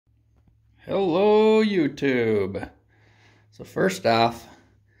Hello, YouTube. So first off,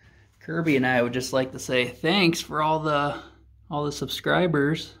 Kirby and I would just like to say thanks for all the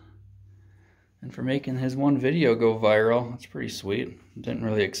subscribers and for making his one video go viral. That's pretty sweet. Didn't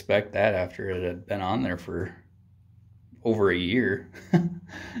really expect that after it had been on there for over a year.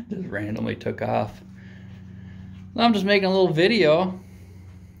 Just randomly took off. So I'm just making a little video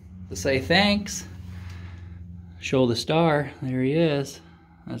to say thanks. Show the star. There he is.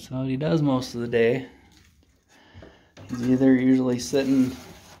 That's what he does most of the day. He's either usually sitting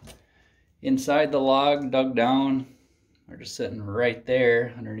inside the log, dug down, or just sitting right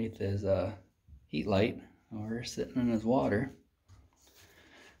there underneath his heat light, or sitting in his water.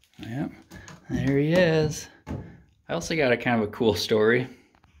 Yep, there he is. I also got a kind of a cool story.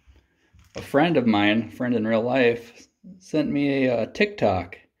 A friend of mine, a friend in real life, sent me a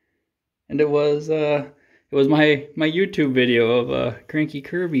TikTok, and it was my YouTube video of Cranky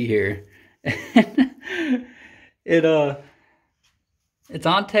Kirby here. It's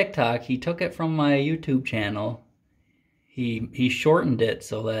on TikTok. He took it from my YouTube channel. He shortened it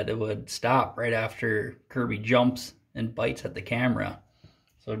so that it would stop right after Kirby jumps and bites at the camera.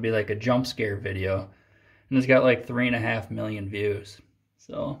 So it'd be like a jump scare video. And it's got like 3.5 million views.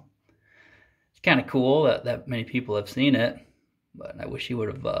 So it's kind of cool that many people have seen it. But I wish he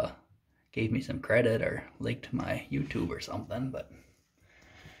would have gave me some credit or linked my YouTube or something. But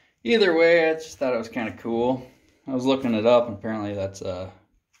either way, I just thought it was kind of cool. I was looking it up, and apparently that's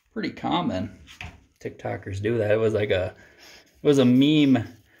pretty common. TikTokers do that. It was like a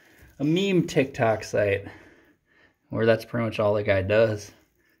meme TikTok site where that's pretty much all the guy does.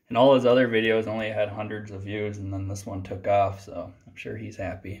 And all his other videos only had hundreds of views, and then this one took off, so I'm sure he's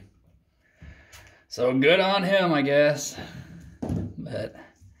happy. So good on him, I guess. But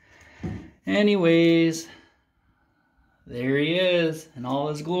anyways, there he is in all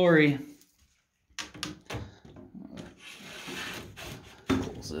his glory.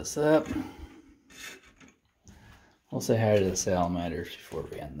 Close this up. We'll say hi to the salamanders before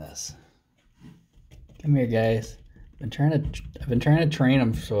we end this. Come here, guys. I've been trying to train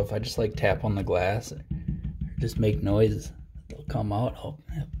them, so if I just like tap on the glass or just make noises, they'll come out. Oh,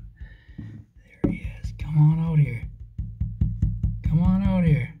 yep. There he is. Come on out here. Come on out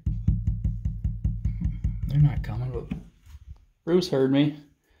here. They're not coming, but Bruce heard me.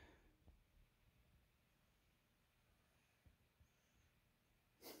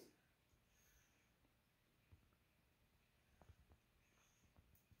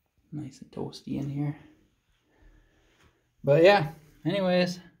 Nice and toasty in here. But yeah,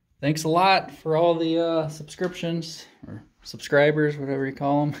 anyways, thanks a lot for all the subscriptions or subscribers, whatever you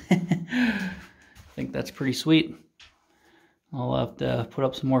call them. I think that's pretty sweet. I'll have to put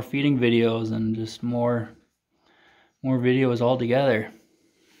up some more feeding videos and just more videos all together.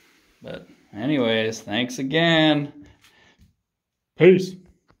 But anyways, thanks again. Peace.